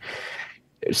level, but.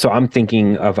 So I'm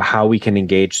thinking of how we can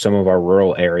engage some of our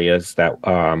rural areas that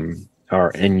are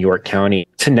in York County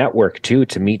to network too,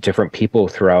 to meet different people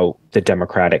throughout the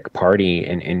Democratic Party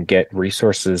and get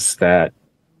resources that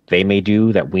they may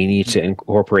do that we need to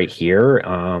incorporate here.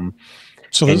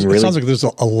 So it sounds like there's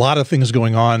a lot of things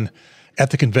going on at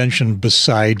the convention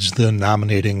besides the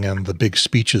nominating and the big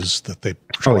speeches that they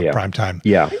show in prime time.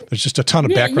 Yeah. There's just a ton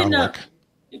of background work.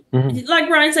 Like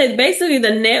Ryan said, basically the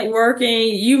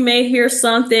networking, you may hear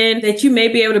something that you may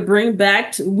be able to bring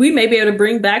back we may be able to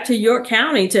bring back to York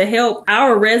County to help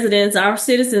our residents, our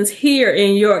citizens here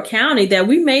in York County that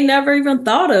we may never even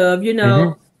thought of, you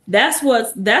know. That's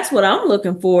what I'm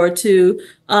looking forward to.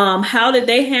 How did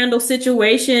they handle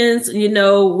situations, you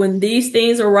know, when these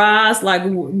things arise? Like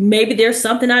maybe there's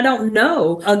something I don't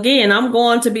know. Again, I'm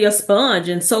going to be a sponge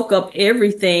and soak up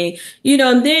everything, you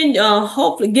know, and then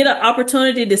hopefully get an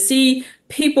opportunity to see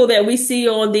people that we see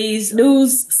on these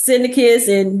news syndicates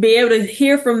and be able to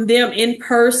hear from them in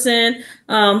person.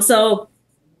 So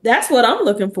that's what I'm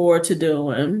looking forward to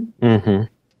doing.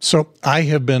 So I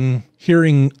have been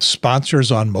hearing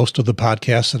sponsors on most of the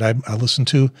podcasts that I listen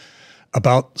to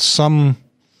about some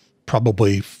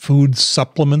probably food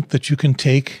supplement that you can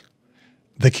take.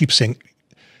 They keep saying,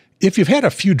 if you've had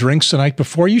a few drinks the night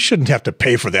before, you shouldn't have to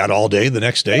pay for that all day the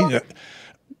next day.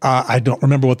 I don't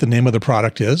remember what the name of the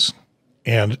product is,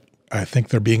 and I think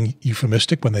they're being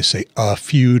euphemistic when they say a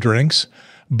few drinks.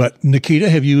 But Nikita,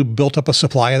 have you built up a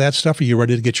supply of that stuff? Are you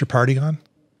ready to get your party on?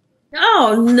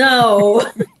 Oh, no.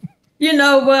 You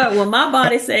know what? When my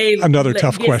body say another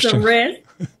tough question. Some rest,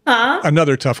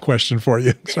 Another tough question for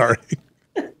you. Sorry.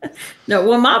 No,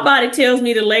 when my body tells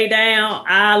me to lay down,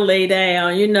 I lay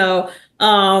down. You know,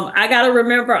 I got to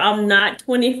remember I'm not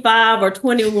 25 or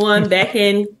 21 back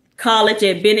in college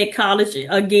at Bennett College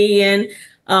again,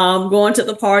 going to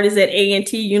the parties at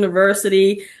A&T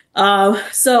University.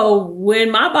 So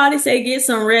when my body say get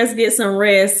some rest, get some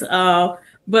rest.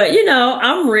 But, you know,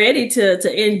 I'm ready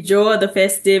to enjoy the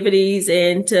festivities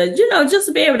and to, you know, just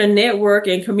to be able to network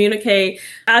and communicate.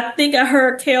 I think I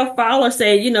heard Kel Fowler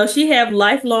say, you know, she have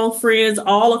lifelong friends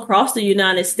all across the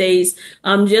United States,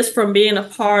 just from being a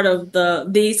part of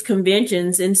these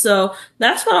conventions. And so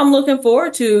that's what I'm looking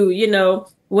forward to, you know.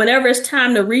 Whenever it's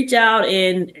time to reach out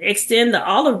and extend the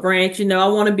olive branch, you know, I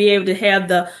want to be able to have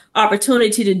the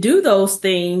opportunity to do those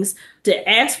things, to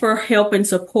ask for help and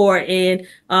support, and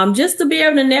just to be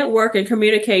able to network and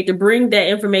communicate, to bring that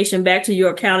information back to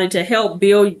York County, to help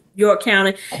build York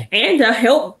County and to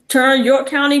help turn York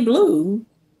County blue.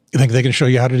 You think they can show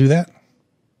you how to do that?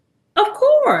 Of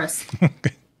course.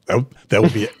 that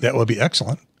would be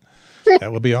excellent.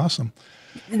 That would be awesome.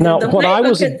 Now, when I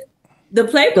was the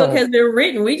playbook has been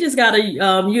written. We just got to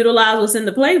utilize what's in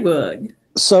the playbook.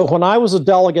 So when I was a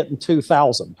delegate in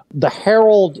 2000, the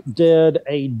Herald did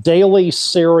a daily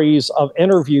series of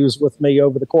interviews with me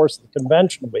over the course of the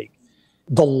convention week.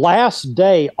 The last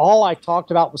day, all I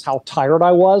talked about was how tired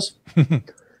I was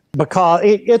because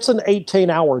it's an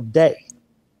 18-hour day.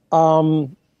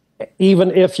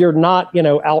 Even if you're not, you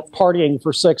know, out partying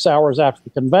for 6 hours after the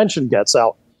convention gets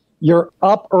out. You're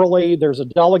up early, there's a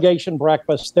delegation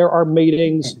breakfast, there are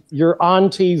meetings, you're on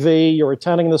TV, you're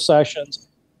attending the sessions,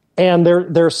 and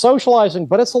they're socializing,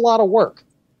 but it's a lot of work.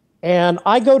 And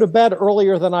I go to bed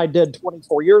earlier than I did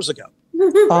 24 years ago,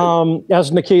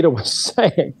 as Nikita was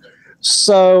saying.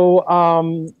 So,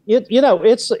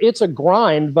 it's a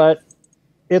grind, but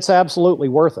it's absolutely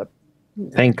worth it.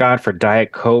 Thank God for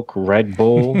Diet Coke, Red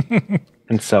Bull,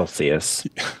 and Celsius.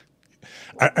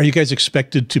 Are you guys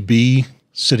expected to be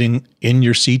sitting in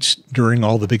your seats during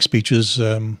all the big speeches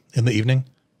in the evening?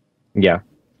 Yeah.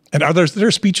 And there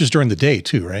are speeches during the day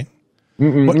too, right?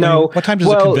 What time does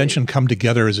a convention come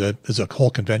together as a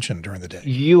whole convention during the day?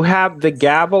 You have the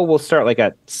gavel will start like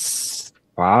at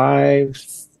 5,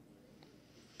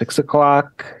 6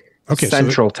 o'clock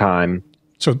Central Time.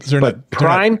 So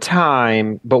prime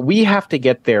time, but we have to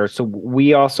get there. So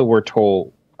we also were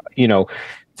told, you know,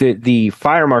 the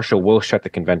fire marshal will shut the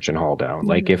convention hall down.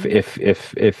 Like if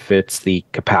it's the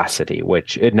capacity,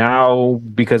 which it now,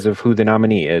 because of who the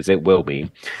nominee is, it will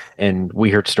be. And we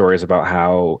heard stories about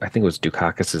how, I think it was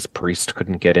Dukakis's priest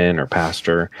couldn't get in, or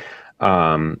pastor.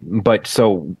 But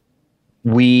so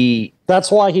that's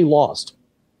why he lost.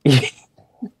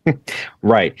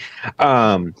 Right.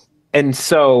 And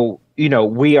so, you know,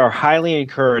 we are highly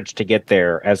encouraged to get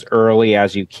there as early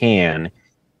as you can.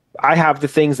 I have the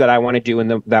things that I want to do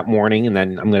in that morning, and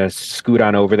then I'm going to scoot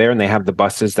on over there, and they have the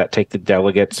buses that take the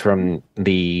delegates from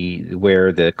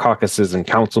where the caucuses and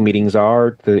council meetings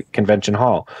are, the convention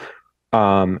hall.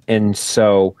 And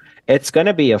so it's going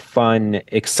to be a fun,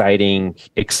 exciting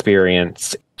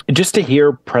experience just to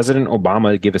hear President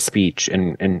Obama give a speech,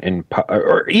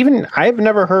 or even I've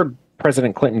never heard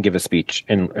President Clinton give a speech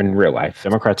in real life.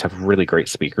 Democrats have really great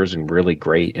speakers and really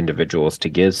great individuals to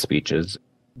give speeches.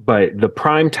 But the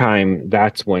prime time,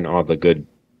 that's when all the good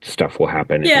stuff will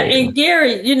happen. Yeah, and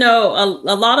Gary, you know,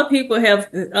 a lot of people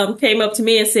have came up to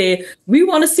me and said, we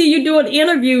want to see you do an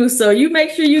interview. So you make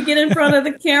sure you get in front of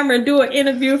the camera and do an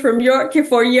interview for York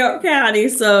County.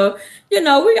 So, you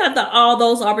know, we got all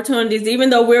those opportunities, even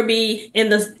though we'll be in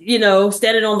the, you know,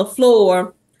 standing on the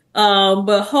floor.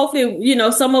 But hopefully, you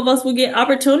know, some of us will get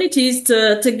opportunities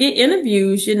to get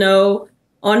interviews, you know,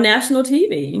 on national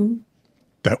TV.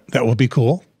 That will be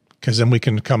cool, because then we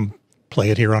can come play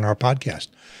it here on our podcast.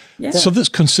 Yeah. So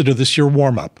consider this your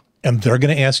warm-up, and they're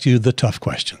going to ask you the tough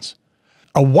questions.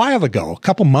 A while ago, a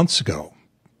couple months ago,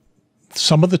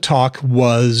 some of the talk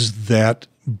was that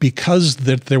because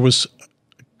there was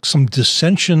some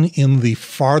dissension in the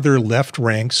farther left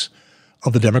ranks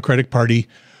of the Democratic Party,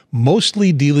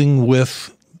 mostly dealing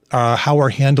with how we're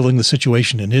handling the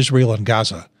situation in Israel and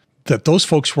Gaza, that those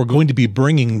folks were going to be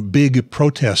bringing big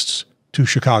protests to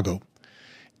Chicago.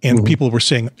 And people were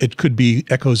saying it could be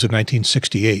echoes of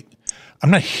 1968. I'm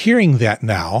not hearing that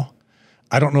now.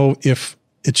 I don't know if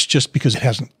it's just because it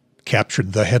hasn't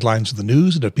captured the headlines of the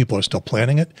news and if people are still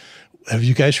planning it. Have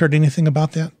you guys heard anything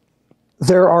about that?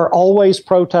 There are always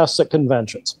protests at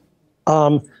conventions.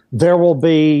 There will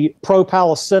be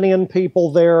pro-Palestinian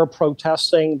people there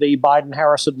protesting the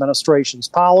Biden-Harris administration's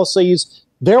policies.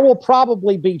 There will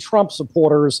probably be Trump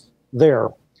supporters there.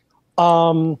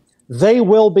 They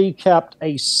will be kept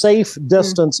a safe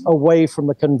distance away from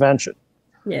the convention.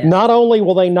 Yeah. Not only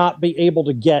will they not be able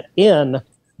to get in,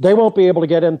 they won't be able to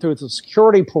get in through the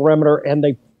security perimeter, and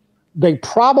they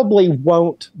probably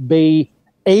won't be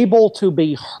able to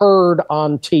be heard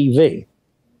on TV.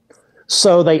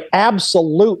 So they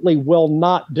absolutely will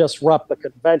not disrupt the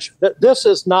convention. This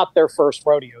is not their first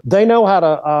rodeo. They know how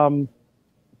to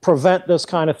prevent this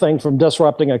kind of thing from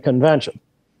disrupting a convention.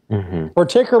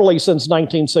 Particularly since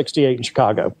 1968 in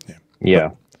Chicago. Yeah.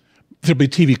 There'll be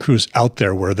TV crews out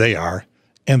there where they are,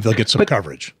 and they'll get some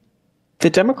coverage. The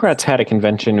Democrats had a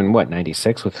convention in,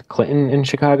 96 with Clinton in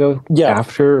Chicago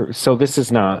after. So this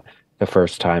is not the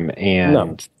first time.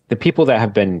 And the people that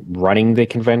have been running the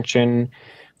convention,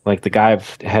 like the guy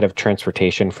head of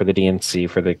transportation for the DNC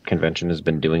for the convention has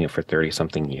been doing it for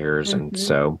 30-something years. And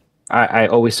so I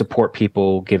always support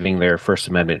people giving their First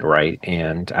Amendment right,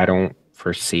 and I don't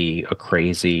foresee a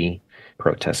crazy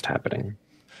protest happening.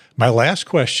 My last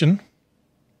question,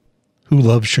 who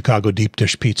loves Chicago deep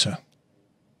dish pizza?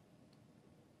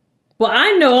 Well,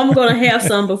 I know I'm going to have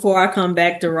some before I come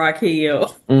back to Rock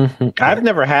Hill. I've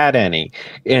never had any.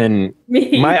 And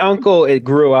my uncle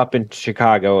grew up in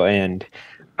Chicago, and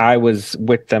I was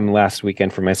with them last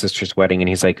weekend for my sister's wedding, and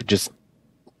he's like, just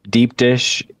deep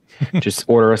dish, just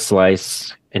order a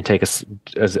slice and take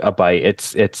a bite.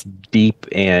 It's deep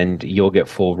and you'll get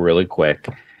full really quick.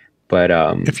 But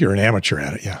if you're an amateur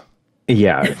at it,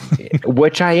 yeah,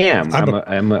 which I am.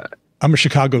 I'm a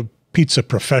Chicago pizza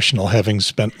professional, having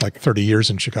spent like 30 years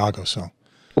in Chicago. So,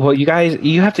 well,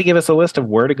 you have to give us a list of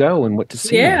where to go and what to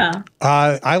see. Yeah,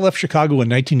 I left Chicago in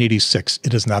 1986.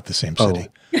 It is not the same city.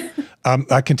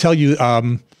 I can tell you,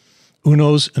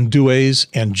 Uno's and Due's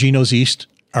and Gino's East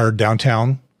are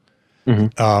downtown.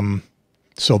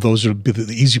 So those would be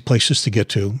the easy places to get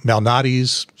to.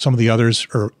 Malnati's, some of the others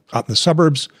are out in the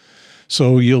suburbs.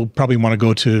 So you'll probably want to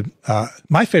go to,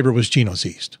 my favorite was Gino's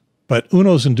East. But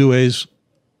Uno's and Due's,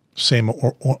 same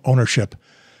ownership.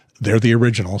 They're the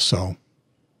original, so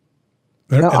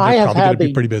they're probably going to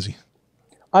be pretty busy.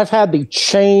 I've had the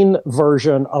chain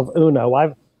version of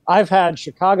Uno. I've had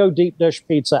Chicago deep dish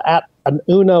pizza at an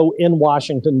Uno in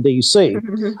Washington, D.C.,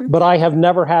 but I have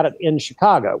never had it in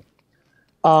Chicago.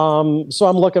 So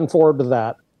I'm looking forward to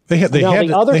that. They had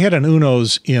an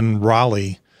Uno's in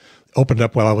Raleigh, opened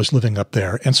up while I was living up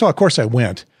there. And so, of course, I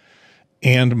went.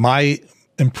 And my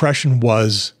impression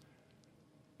was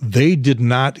they did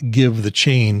not give the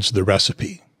chains the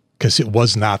recipe because it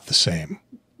was not the same.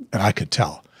 And I could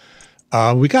tell.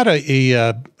 We got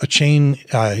a chain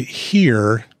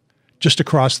here just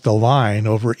across the line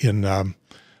over in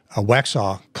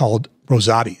Waxhaw called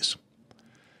Rosati's.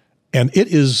 And it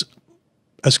is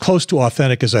as close to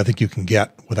authentic as I think you can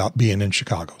get without being in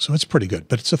Chicago. So it's pretty good,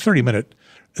 but it's a 30-minute,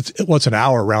 it's an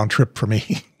hour round trip for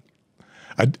me.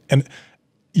 And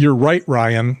you're right,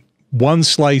 Ryan, one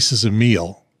slice is a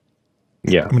meal.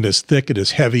 Yeah. I mean, it's thick, it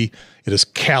is heavy, it is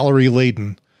calorie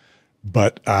laden,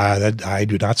 but I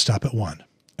do not stop at one.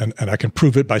 And I can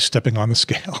prove it by stepping on the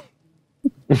scale.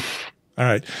 All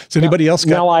right. Does anybody else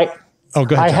got? Now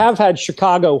go ahead, I John. have had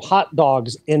Chicago hot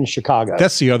dogs in Chicago.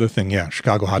 That's the other thing, yeah.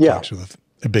 Chicago hot dogs are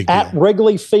a big deal. At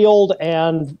Wrigley Field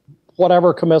and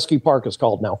whatever Comiskey Park is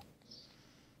called now.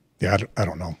 Yeah, I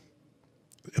don't know.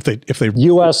 If they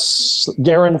U.S.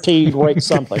 guaranteed rate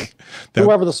something.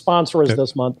 Whoever the sponsor is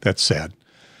this month. That's sad.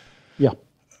 Yeah.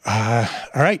 All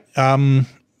right.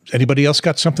 Anybody else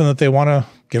got something that they want to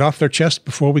get off their chest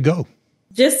before we go?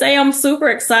 Just say I'm super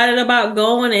excited about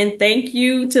going, and thank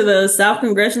you to the South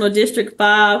Congressional District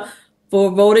 5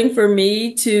 for voting for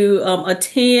me to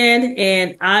attend,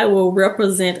 and I will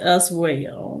represent us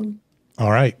well.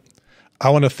 All right. I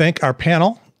want to thank our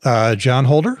panel, John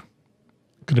Holder,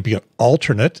 going to be an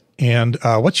alternate. And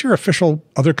what's your official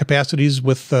other capacities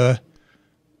with the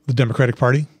Democratic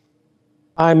Party?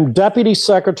 I'm Deputy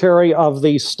Secretary of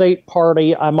the State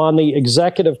Party. I'm on the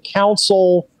Executive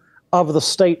Council of the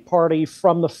State Party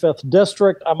from the 5th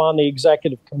District. I'm on the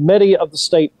Executive Committee of the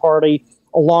State Party,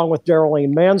 along with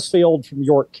Darlene Mansfield from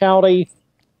York County,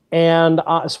 and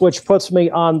which puts me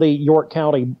on the York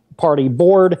County Party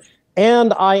Board.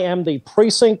 and I am the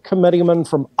precinct committeeman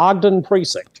from Ogden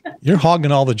Precinct. You're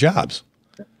hogging all the jobs.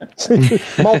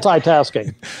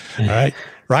 Multitasking. All right.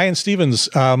 Ryan Stevens,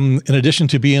 in addition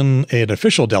to being an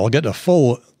official delegate, a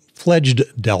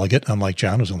full-fledged delegate, unlike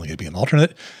John, who's only going to be an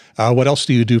alternate, what else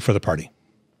do you do for the party?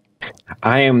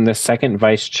 I am the second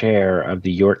vice chair of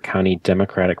the York County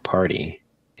Democratic Party.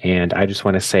 And I just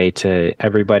want to say to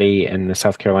everybody in the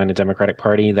South Carolina Democratic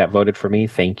Party that voted for me,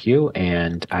 thank you.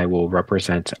 And I will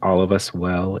represent all of us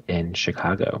well in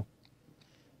Chicago.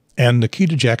 And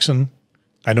Nikita Jackson,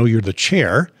 I know you're the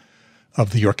chair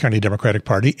of the York County Democratic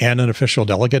Party and an official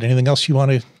delegate. Anything else you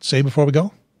want to say before we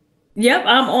go? Yep,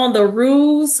 I'm on the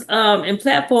Rules and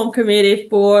Platform Committee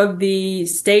for the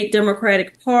State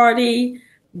Democratic Party,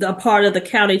 the part of the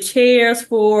county chairs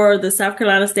for the South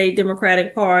Carolina State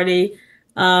Democratic Party.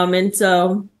 And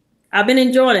so I've been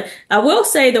enjoying it. I will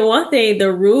say the one thing,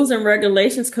 the Rules and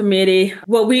Regulations Committee,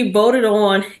 what we voted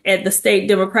on at the State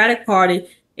Democratic Party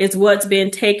is what's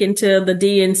been taken to the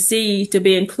DNC to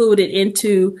be included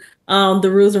into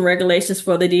the rules and regulations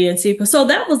for the DNC. So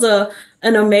that was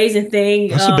an amazing thing.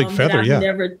 That's a big feather,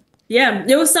 yeah.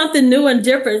 It was something new and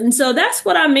different. And so that's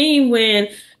what I mean when,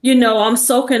 you know, I'm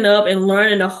soaking up and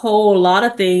learning a whole lot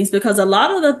of things, because a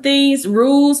lot of the things,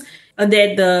 rules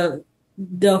that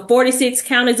the 46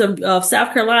 counties of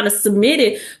South Carolina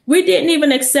submitted, we didn't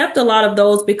even accept a lot of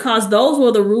those because those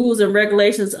were the rules and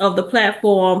regulations of the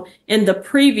platform in the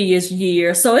previous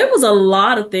year. So it was a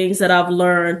lot of things that I've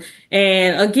learned.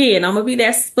 And again, I'm going to be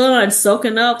that sponge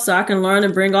soaking up so I can learn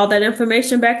and bring all that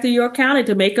information back to York County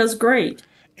to make us great.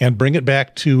 And bring it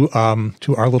back to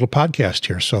our little podcast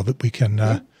here so that we can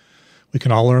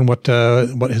all learn what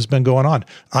has been going on.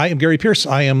 I am Gary Pierce.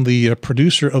 I am the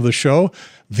producer of the show.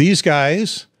 These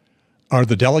guys are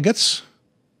the delegates.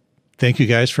 Thank you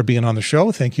guys for being on the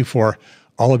show. Thank you for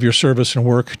all of your service and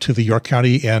work to the York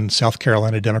County and South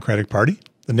Carolina Democratic Party,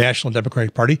 the National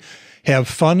Democratic Party. Have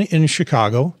fun in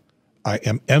Chicago. I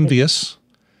am envious.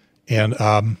 And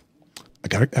I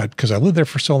got because I lived there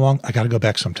for so long, I got to go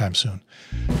back sometime soon.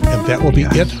 And that will be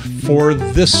it for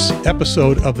this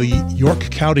episode of the York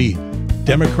County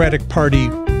Democratic Party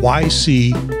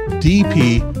YCDP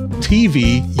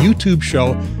TV YouTube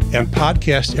show and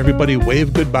podcast. Everybody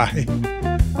wave goodbye.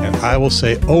 And I will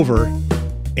say over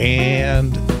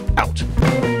and out.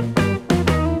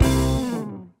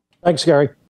 Thanks, Gary.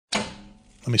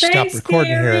 Let me stop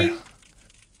recording here.